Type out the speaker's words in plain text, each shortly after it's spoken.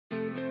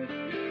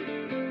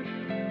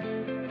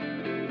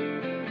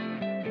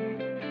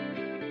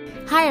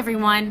Hi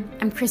everyone,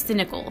 I'm Kristen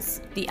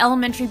Nichols, the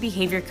Elementary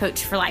Behavior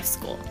Coach for Life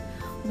School.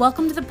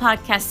 Welcome to the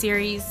podcast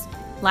series,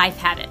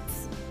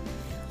 LifeHabits.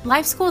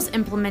 Life School has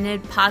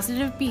implemented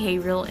positive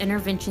behavioral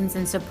interventions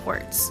and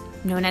supports,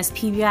 known as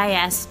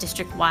PBIS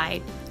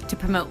district-wide, to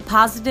promote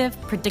positive,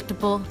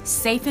 predictable,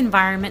 safe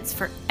environments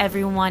for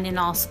everyone in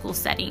all school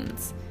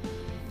settings.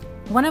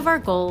 One of our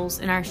goals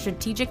in our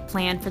strategic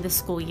plan for the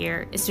school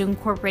year is to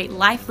incorporate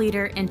Life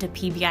Leader into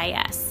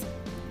PBIS.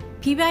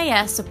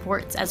 PBIS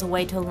supports as a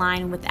way to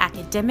align with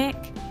academic,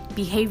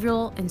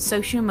 behavioral, and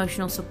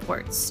socio-emotional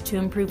supports to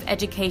improve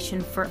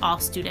education for all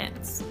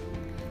students.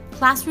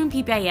 Classroom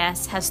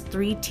PBIS has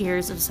 3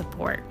 tiers of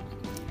support.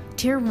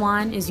 Tier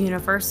 1 is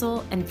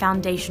universal and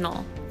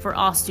foundational for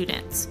all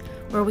students,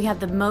 where we have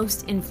the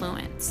most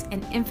influence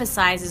and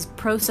emphasizes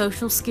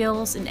pro-social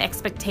skills and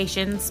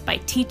expectations by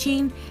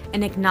teaching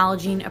and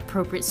acknowledging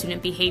appropriate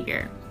student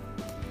behavior.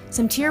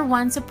 Some Tier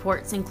 1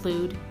 supports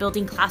include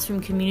building classroom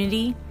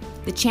community,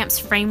 the CHAMPS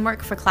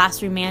framework for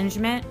classroom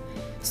management,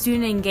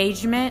 student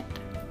engagement,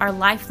 our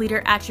life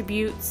leader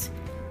attributes,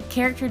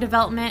 character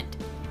development,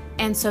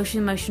 and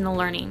social-emotional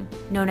learning,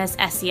 known as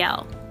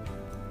SEL.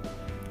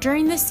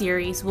 During this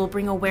series, we'll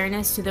bring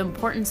awareness to the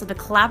importance of the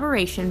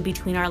collaboration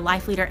between our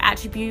life leader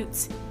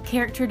attributes,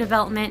 character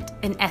development,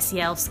 and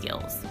SEL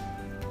skills.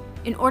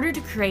 In order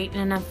to create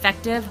an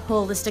effective,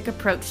 holistic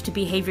approach to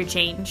behavior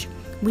change,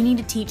 we need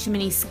to teach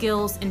many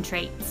skills and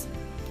traits.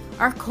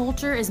 Our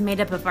culture is made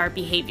up of our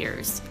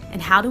behaviors,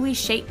 and how do we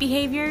shape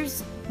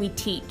behaviors? We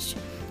teach.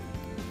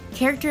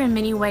 Character in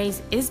many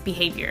ways is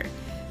behavior.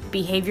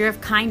 Behavior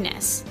of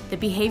kindness, the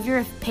behavior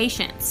of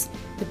patience,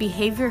 the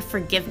behavior of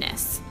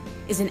forgiveness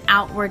is an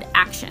outward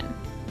action.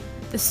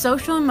 The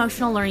social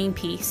emotional learning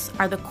piece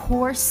are the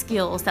core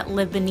skills that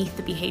live beneath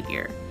the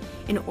behavior.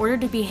 In order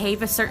to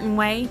behave a certain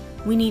way,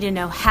 we need to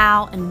know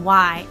how and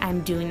why I'm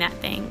doing that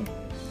thing.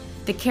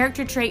 The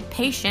character trait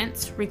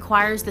patience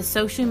requires the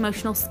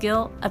social-emotional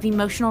skill of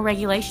emotional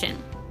regulation.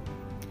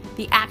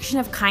 The action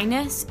of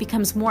kindness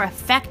becomes more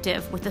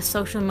effective with the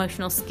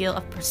social-emotional skill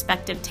of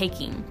perspective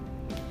taking.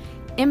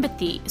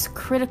 Empathy is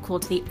critical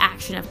to the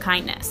action of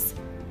kindness.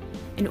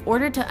 In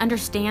order to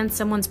understand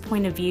someone's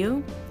point of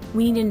view,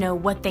 we need to know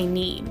what they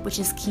need, which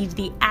is key to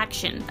the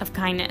action of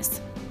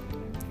kindness.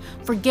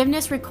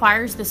 Forgiveness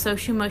requires the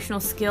social-emotional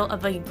skill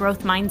of a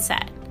growth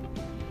mindset.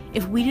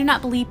 If we do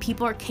not believe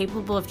people are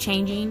capable of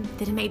changing,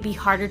 then it may be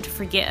harder to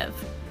forgive,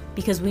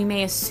 because we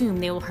may assume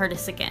they will hurt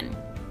us again.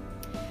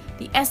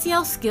 The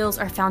SEL skills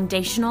are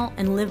foundational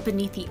and live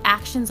beneath the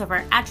actions of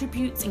our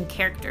attributes and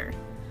character,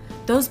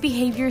 those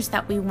behaviors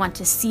that we want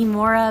to see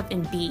more of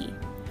and be.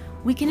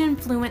 We can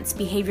influence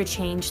behavior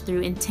change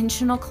through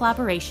intentional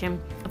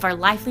collaboration of our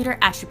life leader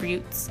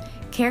attributes,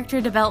 character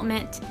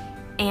development,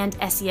 and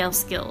SEL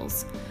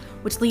skills,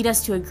 which lead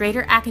us to a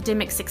greater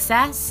academic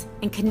success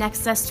and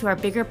connects us to our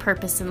bigger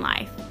purpose in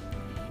life.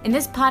 In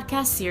this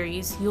podcast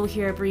series, you will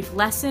hear a brief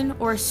lesson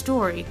or a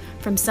story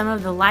from some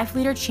of the life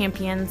leader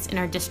champions in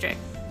our district.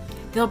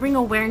 They'll bring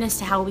awareness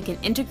to how we can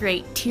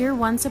integrate Tier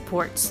 1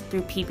 supports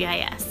through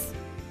PBIS.